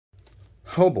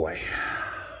Oh boy.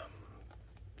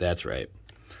 That's right.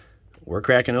 We're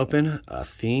cracking open a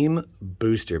theme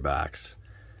booster box.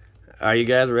 Are you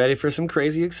guys ready for some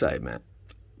crazy excitement?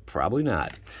 Probably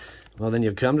not. Well, then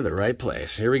you've come to the right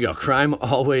place. Here we go. Crime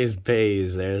always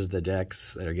pays. There's the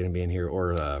decks that are going to be in here,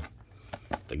 or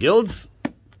the guilds.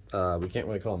 We can't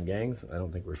really call them gangs. I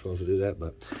don't think we're supposed to do that,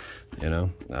 but, you know,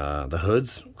 the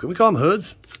hoods. Could we call them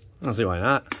hoods? I don't see why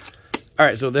not. All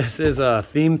right, so this is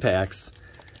theme packs,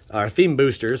 or theme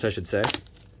boosters, I should say.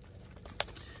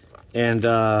 And,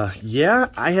 yeah,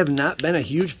 I have not been a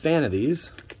huge fan of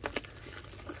these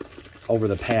over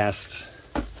the past,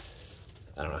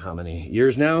 I don't know how many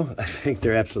years now. I think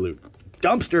they're absolute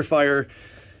dumpster fire.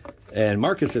 And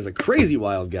Marcus is a crazy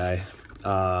wild guy.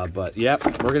 But, yep,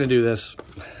 we're going to do this.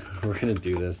 We're going to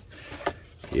do this.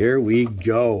 Here we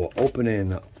go.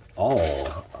 Opening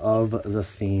all of the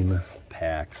theme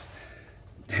packs.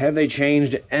 Have they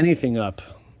changed anything up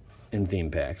in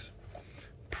theme packs?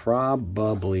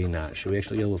 Probably not. Should we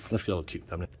actually get a little, let's get a little cute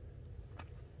thumbnail.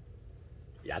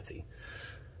 Yahtzee.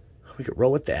 We could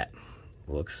roll with that.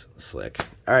 Looks slick.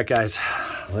 All right, guys.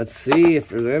 Let's see if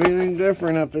there's anything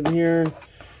different up in here.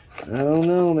 I don't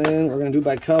know, man. We're going to do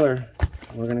by color.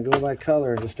 We're going to go by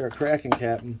color and just start cracking,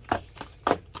 Captain.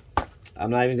 I'm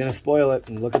not even going to spoil it.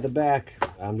 And look at the back.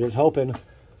 I'm just hoping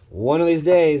one of these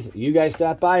days you guys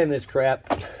stop buying this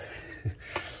crap.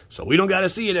 So we don't got to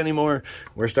see it anymore.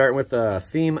 We're starting with the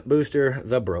theme booster,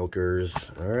 the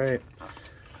Brokers. All right.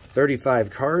 35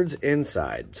 cards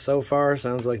inside. So far,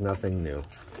 sounds like nothing new.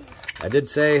 I did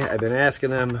say I've been asking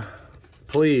them,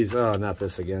 please, oh, not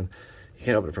this again. You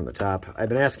can't open it from the top. I've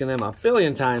been asking them a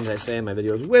billion times, I say in my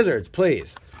videos, Wizards,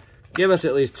 please, give us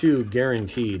at least 2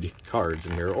 guaranteed cards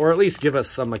in here. Or at least give us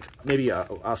some, like, maybe a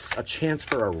chance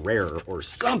for a rare or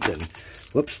something.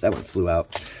 Whoops, that one flew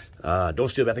out. Don't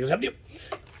steal bad things happen to you.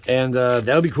 And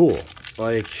that would be cool.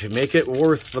 Like, make it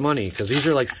worth the money, because these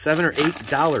are like $7 or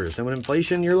 $8, and with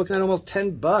inflation, you're looking at almost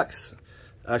 $10.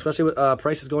 Especially with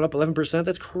prices going up 11%.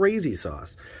 That's crazy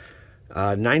sauce.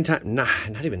 Not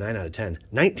even 9 out of 10.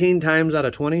 19 times out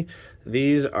of 20,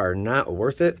 these are not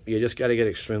worth it. You just got to get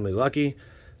extremely lucky.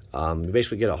 You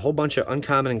basically get a whole bunch of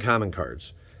uncommon and common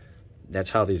cards.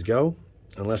 That's how these go,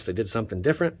 unless they did something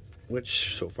different,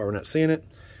 which so far we're not seeing it.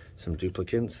 Some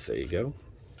duplicates. There you go.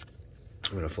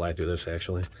 I'm going to fly through this,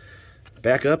 actually.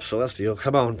 Back up, Celestial.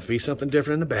 Come on, be something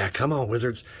different in the back. Come on,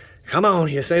 Wizards. Come on,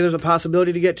 you say there's a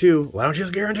possibility to get 2. Why don't you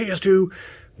just guarantee us 2?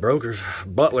 Brokers,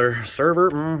 Butler,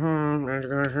 Server,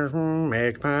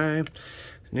 Magpie,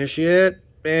 Initiate,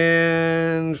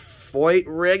 and Fight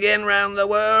Rigging around the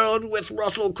world with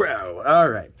Russell Crowe. All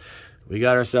right, we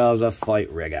got ourselves a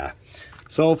Fight Rigger.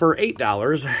 So for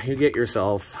 $8, you get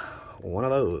yourself one of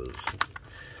those.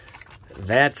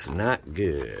 That's not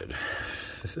good.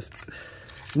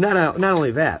 Not only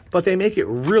that, but they make it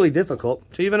really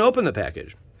difficult to even open the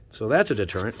package. So that's a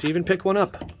deterrent to even pick one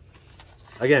up.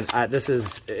 Again, this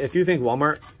is, if you think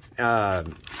Walmart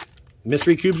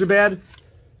mystery cubes are bad,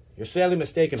 you're sadly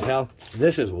mistaken, pal.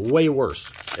 This is way worse.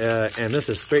 And this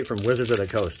is straight from Wizards of the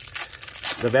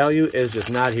Coast. The value is just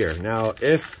not here. Now,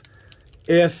 if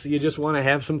you just want to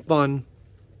have some fun,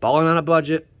 balling on a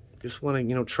budget, just want to,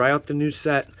 you know, try out the new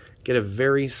set, get a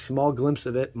very small glimpse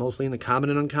of it, mostly in the common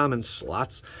and uncommon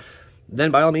slots, then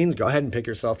by all means, go ahead and pick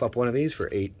yourself up one of these for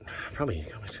 $8. Probably,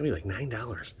 it's going to be like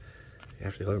 $9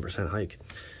 after the 11% hike.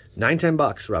 $9,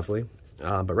 $10 roughly.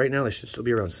 But right now, they should still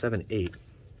be around $7,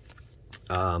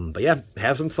 $8. But yeah,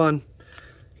 have some fun.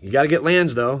 You got to get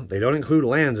lands, though. They don't include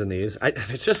lands in these.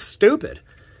 It's just stupid.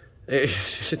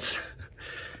 It's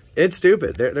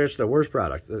stupid. There's the worst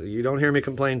product. You don't hear me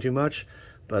complain too much.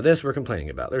 But this we're complaining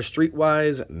about. They're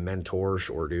Streetwise Mentor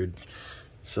Shore, dude.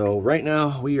 So right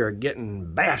now we are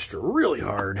getting bashed really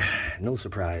hard. No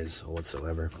surprise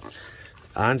whatsoever.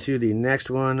 On to the next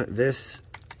one. This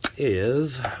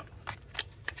is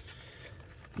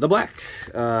the black.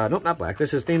 Nope, not black.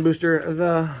 This is Theme Booster,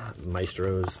 the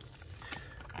Maestros.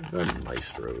 The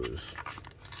Maestros.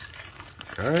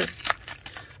 All right.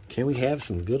 Can we have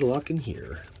some good luck in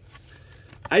here?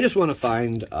 I just want to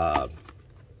find a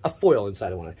foil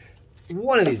inside of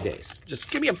one of these days.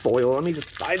 Just give me a foil. Let me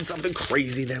just find something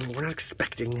crazy that we're not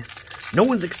expecting. No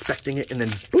one's expecting it, and then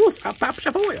poof, out pops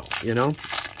a foil, you know?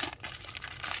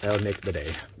 That would make the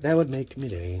day. That would make me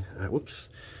day. All right, whoops.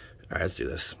 All right, let's do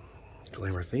this.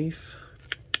 Glamour Thief.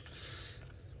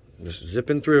 Just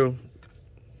zipping through.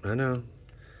 I know.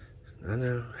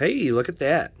 Hey, look at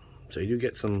that. So you do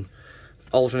get some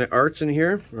alternate arts in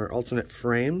here, or alternate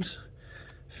frames.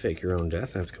 Fake your own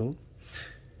death. That's cool.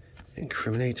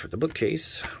 Incriminate with the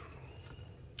bookcase.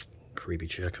 Creepy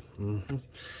chick.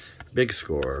 Big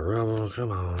Score. Rebel,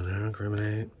 come on.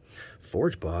 Incriminate.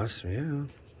 Forge Boss. Yeah.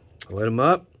 Lit him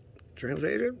up.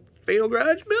 Translation. Fatal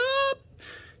Grudge.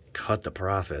 Cut the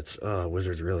Profits. Oh,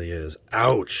 Wizards really is.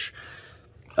 Ouch.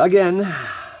 Again.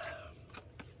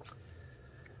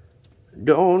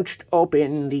 Don't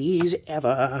open these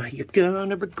ever. You're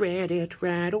gonna regret it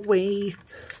right away.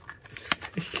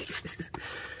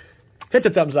 Hit the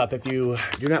thumbs up if you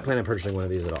do not plan on purchasing one of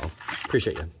these at all.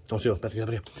 Appreciate you. Don't steal. That's a good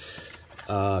video.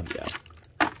 Yeah.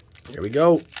 Here we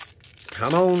go.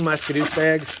 Come on, my skadoosh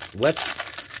bags.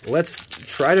 Let's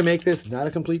try to make this not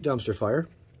a complete dumpster fire.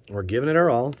 We're giving it our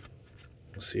all.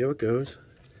 We'll see how it goes.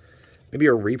 Maybe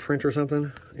a reprint or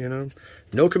something, you know.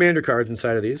 No commander cards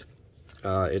inside of these.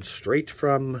 It's straight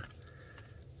from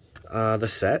the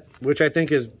set, which I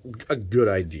think is a good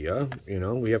idea. You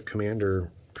know, we have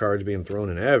commander cards being thrown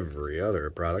in every other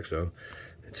product, so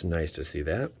it's nice to see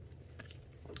that.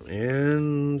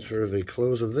 And for the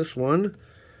close of this one,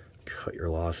 cut your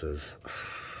losses.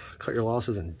 Cut your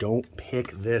losses and don't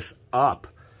pick this up.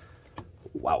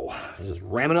 Wow, this is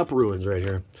ramming up ruins right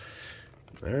here.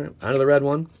 All right, on to the red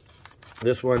one.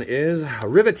 This one is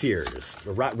Riveteers,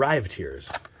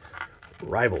 Riveteers.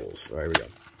 Rivals. All right, here we go.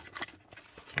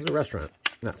 There's a restaurant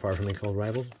not far from me called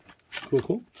Rivals. Cool,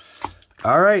 cool.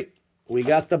 All right, we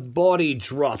got the Body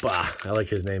Dropper. I like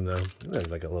his name, though. That's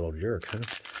like a little jerk, huh?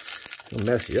 He'll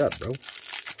mess you up, bro.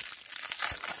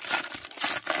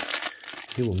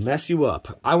 He will mess you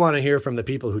up. I want to hear from the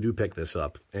people who do pick this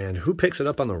up. And who picks it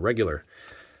up on the regular?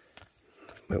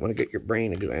 Might want to get your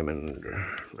brain examined.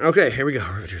 Okay, here we go.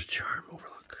 There's Charm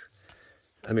Overlook.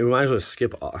 I mean, we might as well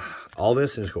skip all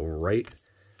this and just go right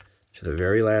to the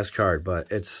very last card.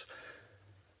 But it's...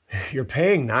 You're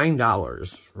paying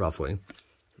 $9, roughly.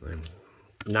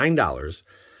 $9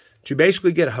 to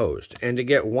basically get hosed. And to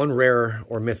get one rare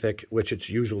or mythic, which it's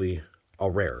usually a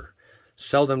rare.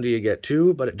 Seldom do you get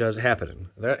two, but it does happen.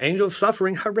 The Angel of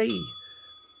Suffering, hooray!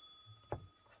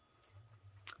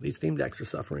 These theme decks are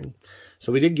suffering.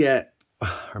 So we did get,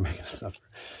 are making us suffer.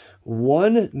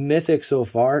 One mythic so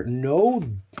far. No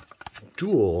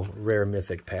dual rare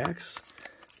mythic packs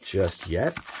just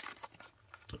yet.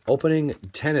 Opening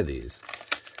 10 of these.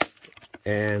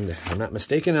 And if I'm not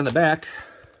mistaken, on the back,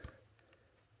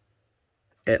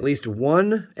 at least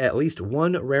one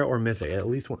rare or mythic. At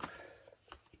least one.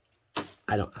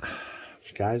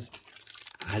 Guys,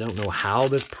 I don't know how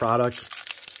this product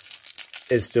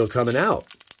is still coming out.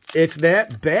 It's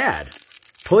that bad.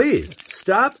 Please,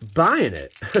 stop buying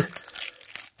it.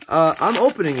 I'm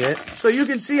opening it so you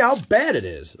can see how bad it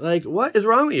is. Like, what is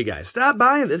wrong with you guys? Stop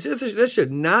buying this. This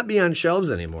should not be on shelves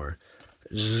anymore.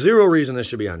 Zero reason this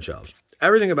should be on shelves.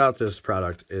 Everything about this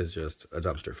product is just a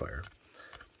dumpster fire.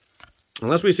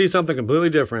 Unless we see something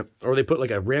completely different, or they put like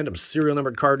a random serial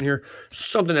numbered card in here,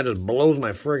 something that just blows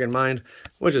my friggin' mind,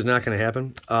 which is not going to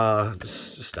happen.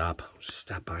 Just stop. Just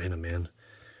stop buying them, man.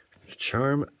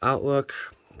 Charm, Outlook,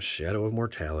 Shadow of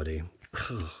Mortality.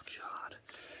 Oh, God.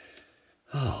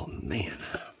 Oh, man.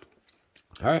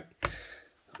 All right.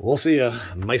 We'll see you,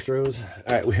 maestros.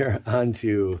 All right, we're on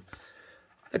to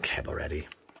the Cabaret.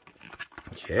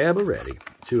 Cabaret.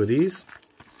 Two of these.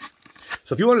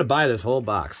 So if you wanted to buy this whole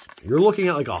box, you're looking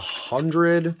at like about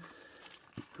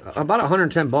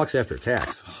 110 bucks after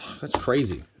tax. That's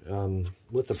crazy,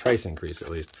 with the price increase at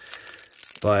least.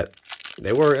 But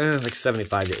they were like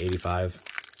 75 to 85.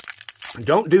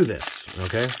 Don't do this,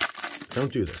 okay?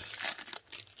 Don't do this.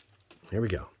 Here we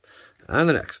go. On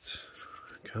the next.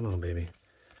 Come on, baby.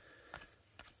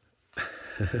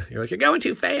 You're like, you're going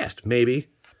too fast. Maybe.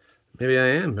 Maybe I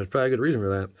am. There's probably a good reason for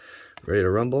that. Ready to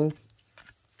rumble.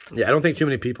 Yeah, I don't think too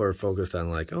many people are focused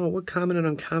on like, oh, what common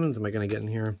and uncommons am I going to get in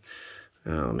here?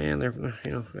 Oh, man,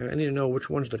 I need to know which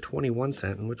one's the 21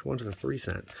 cent and which one's the 3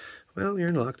 cent. Well, you're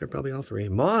in luck. They're probably all three.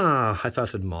 I thought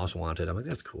it said Moss Wanted. I'm like,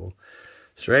 that's cool.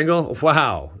 Strangle.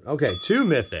 Wow. Okay, 2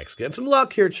 mythics. Getting some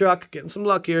luck here, Chuck. Getting some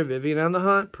luck here. Vivian on the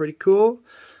Hunt. Pretty cool.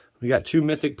 We got 2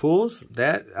 mythic pools.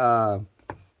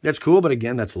 That's cool, but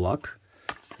again, that's luck.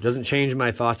 Doesn't change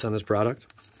my thoughts on this product.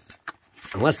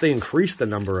 Unless they increase the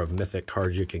number of mythic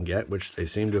cards you can get, which they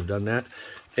seem to have done that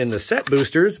in the set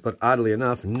boosters, but oddly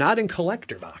enough, not in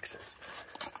collector boxes.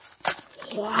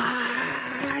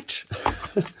 What?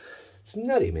 It's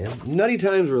nutty, man. Nutty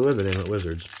times we're living in with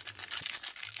Wizards.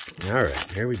 All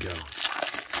right, here we go.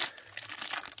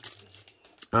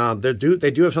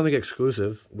 They do have something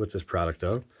exclusive with this product,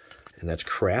 though, and that's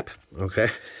crap, okay?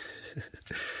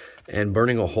 And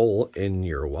burning a hole in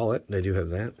your wallet. They do have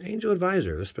that. Angel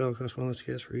Advisor. The spell costs 1 less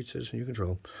cast for each citizen you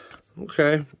control.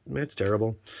 Okay. That's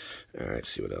terrible. All right,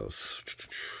 see what else.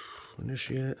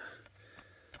 Initiate.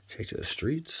 Take to the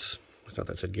streets. I thought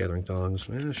that said gathering thongs.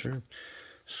 Yeah, sure.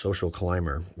 Social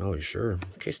climber. Oh, sure.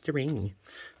 Kiss the ring.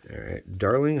 All right.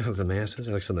 Darling of the masses.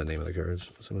 I like some of the name of the cards.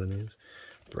 Some of the names.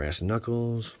 Brass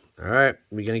knuckles. All right.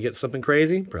 We going to get something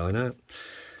crazy? Probably not.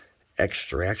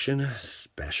 Extraction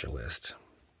specialist.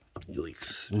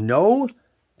 Yikes. No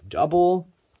double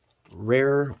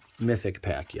rare mythic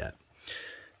pack yet.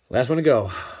 Last one to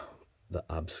go. The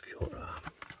Obscura.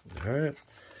 All right.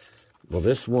 Will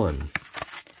this one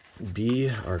be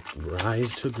our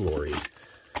rise to glory?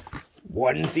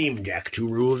 One theme deck to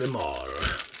rule them all.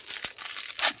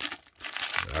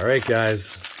 All right,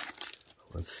 guys.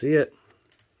 Let's see it.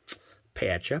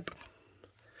 Patch up.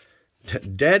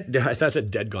 Dead. I thought it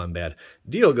said dead gone bad.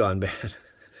 Deal gone bad.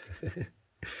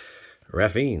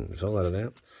 Raffines. A whole lot of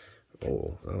that.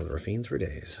 Oh, Raffines for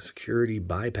days. Security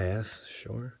bypass.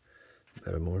 Sure.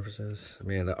 Metamorphosis.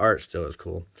 Man, the art still is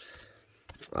cool.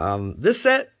 This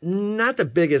set, not the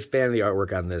biggest fan of the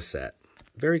artwork on this set.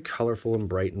 Very colorful and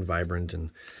bright and vibrant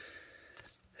and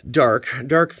dark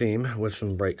theme with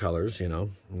some bright colors, you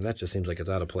know. And that just seems like it's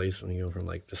out of place when you go from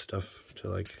like this stuff to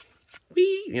like,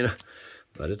 wee, you know.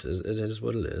 But it is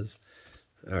what it is.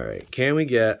 All right, can we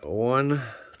get one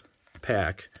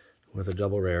pack with a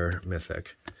double rare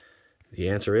mythic? The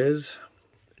answer is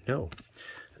no.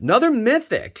 Another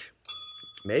mythic.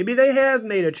 Maybe they have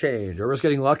made a change, or we're just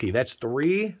getting lucky. That's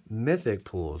 3 mythic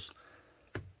pools.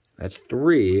 That's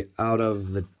 3 out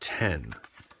of the 10.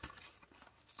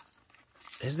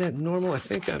 Is that normal? I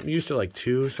think I'm used to like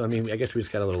 2, so I mean, I guess we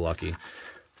just got a little lucky.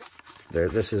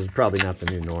 This is probably not the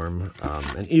new norm.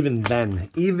 And even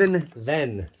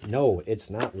then, no,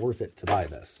 it's not worth it to buy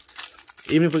this.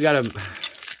 Even if we got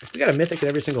a mythic in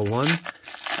every single one,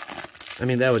 I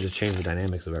mean, that would just change the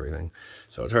dynamics of everything.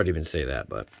 So it's hard to even say that,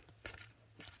 but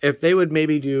if they would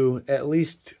maybe do at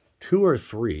least 2 or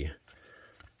 3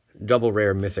 double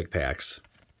rare mythic packs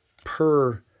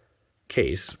per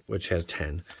case, which has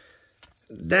 10,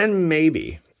 then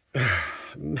maybe.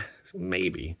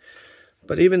 Maybe.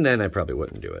 But even then, I probably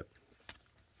wouldn't do it.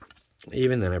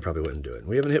 Even then, I probably wouldn't do it.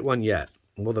 We haven't hit one yet.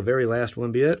 Will the very last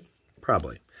one be it?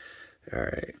 Probably. All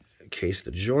right. Case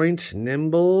the joint.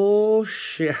 Nimble.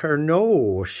 Shattered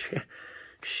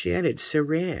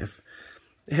Seraph.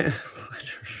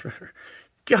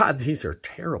 God, these are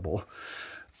terrible.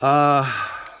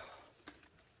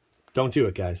 Don't do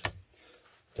it, guys.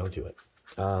 Don't do it.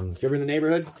 If you're ever in the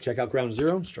neighborhood, check out Ground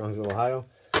Zero, Strongsville, Ohio.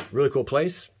 Really cool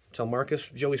place. Tell Marcus,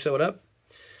 Joey sewed up.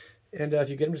 And if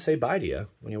you get him to say bye to you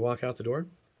when you walk out the door,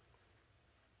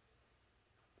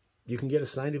 you can get a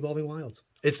signed Evolving Wilds.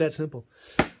 It's that simple.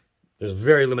 There's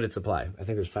very limited supply. I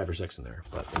think there's 5 or 6 in there.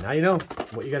 But now you know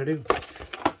what you got to do.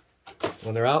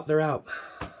 When they're out, they're out.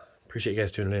 Appreciate you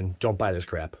guys tuning in. Don't buy this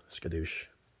crap. Skadoosh.